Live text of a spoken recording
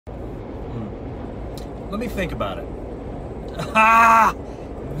let me think about it. Ah,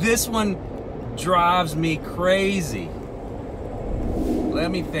 this one drives me crazy. Let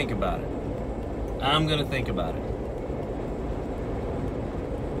me think about it. I'm gonna think about it.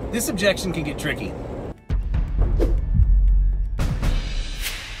 This objection can get tricky.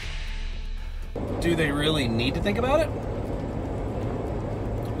 Do they really need to think about it?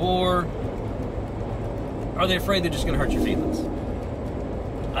 Or are they afraid they're just gonna hurt your feelings?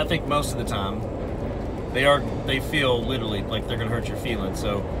 I think most of the time they feel literally like they're gonna hurt your feelings,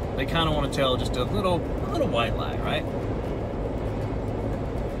 so they kind of want to tell just a little white lie, right?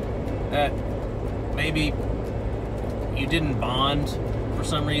 That maybe you didn't bond for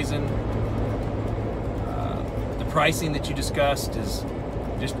some reason. The pricing that you discussed is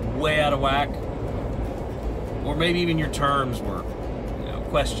just way out of whack, or maybe even your terms were,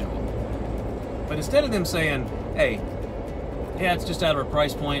 questionable. But instead of them saying, "Hey, yeah, it's just out of our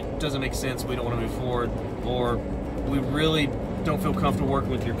price point, doesn't make sense, we don't want to move forward," or "We really don't feel comfortable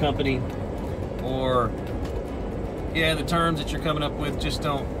working with your company," or "Yeah, the terms that you're coming up with just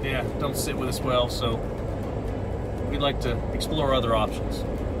don't sit with us well, so we'd like to explore other options,"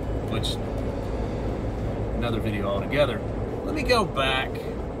 which, another video altogether. Let me go back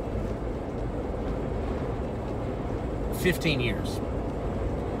 15 years.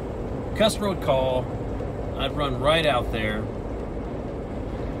 Customer would call, I'd run right out there,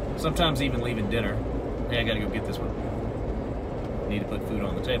 sometimes even leaving dinner. "Hey, I gotta go get this one. Need to put food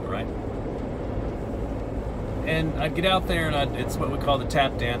on the table, right?" And I'd get out there and it's what we call the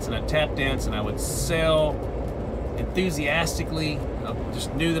tap dance, and I'd tap dance and I would sell enthusiastically. I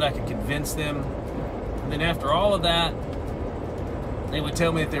just knew that I could convince them. And then after all of that, they would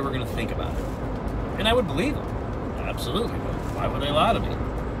tell me that they were gonna think about it. And I would believe them, absolutely, but why would they lie to me?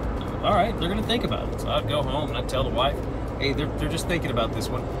 All right, they're gonna think about it. So I'd go home and I'd tell the wife, "Hey, they're just thinking about this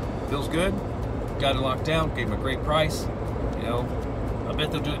one. Feels good, got it locked down, gave them a great price. I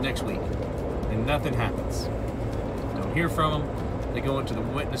bet they'll do it next week." And nothing happens. Don't hear from them. They go into the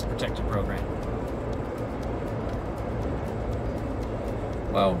witness protection program.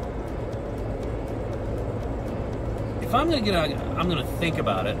 Well, if I'm gonna think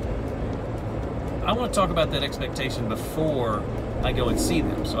about it. I want to talk about that expectation before I go and see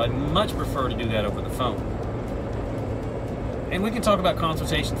them. So I'd much prefer to do that over the phone. And we can talk about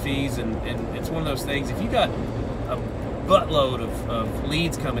consultation fees, and it's one of those things. If you got a buttload of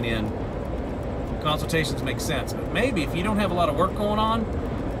leads coming in, consultations make sense. But maybe if you don't have a lot of work going on,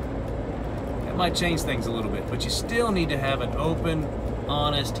 it might change things a little bit. But you still need to have an open,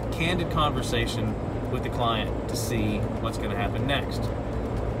 honest, candid conversation with the client to see what's going to happen next.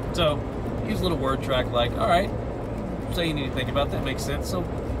 So use a little word track like, "All right, say you need to think about that, makes sense. So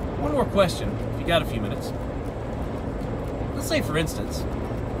one more question, if you got a few minutes. Let's say, for instance,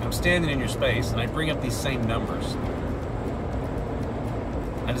 I'm standing in your space and I bring up these same numbers.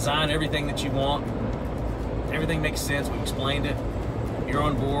 I design everything that you want. Everything makes sense. We explained it. You're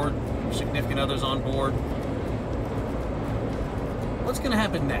on board. Your significant other's on board. What's going to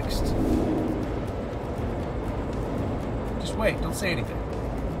happen next?" Just wait. Don't say anything.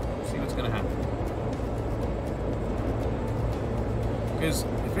 See what's going to happen. Because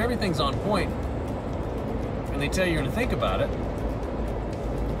if everything's on point and they tell you you're going to think about it,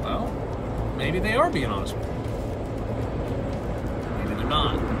 well, maybe they are being honest with you. Maybe they're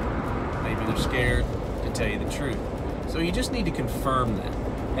not. Maybe they're scared to tell you the truth. So you just need to confirm that.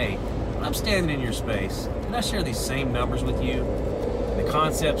 Hey, when I'm standing in your space and I share these same numbers with you, the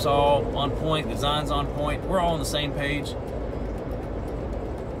concept's all on point, the design's on point, we're all on the same page.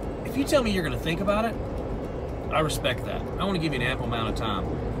 If you tell me you're going to think about it, I respect that. I want to give you an ample amount of time.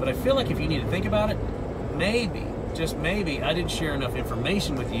 But I feel like if you need to think about it, maybe, just maybe, I didn't share enough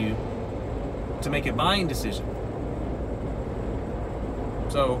information with you to make a buying decision.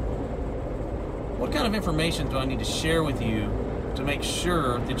 So, what kind of information do I need to share with you to make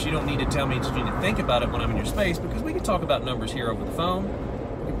sure that you don't need to tell me that you need to think about it when I'm in your space? Because we can talk about numbers here over the phone,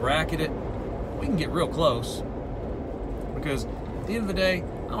 we can bracket it, we can get real close. Because at the end of the day,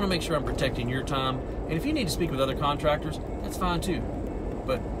 I want to make sure I'm protecting your time. And if you need to speak with other contractors, that's fine too.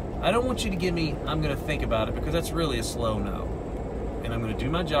 But I don't want you to give me, "I'm going to think about it," because that's really a slow no. And I'm going to do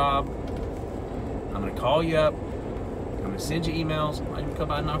my job. I'm going to call you up. I'm going to send you emails. I might even come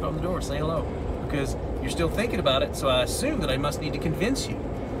by and knock on the door, say hello. Because you're still thinking about it, so I assume that I must need to convince you.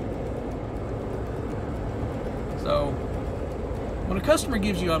 So when a customer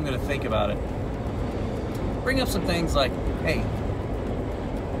gives you, "I'm going to think about it," bring up some things like, "Hey,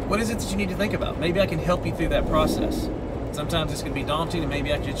 what is it that you need to think about? Maybe I can help you through that process. Sometimes this can be daunting, and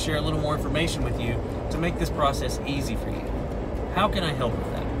maybe I could share a little more information with you to make this process easy for you. How can I help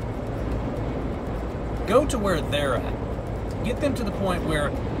with that?" Go to where they're at. Get them to the point where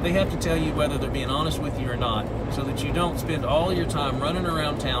they have to tell you whether they're being honest with you or not, so that you don't spend all your time running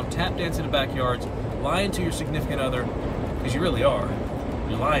around town, tap dancing in backyards, lying to your significant other, because you really are.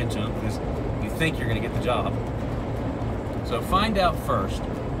 You're lying to them because you think you're going to get the job. So find out first.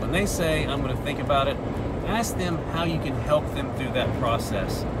 When they say, I'm going to think about it, ask them how you can help them through that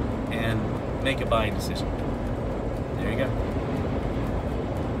process and make a buying decision. There you go.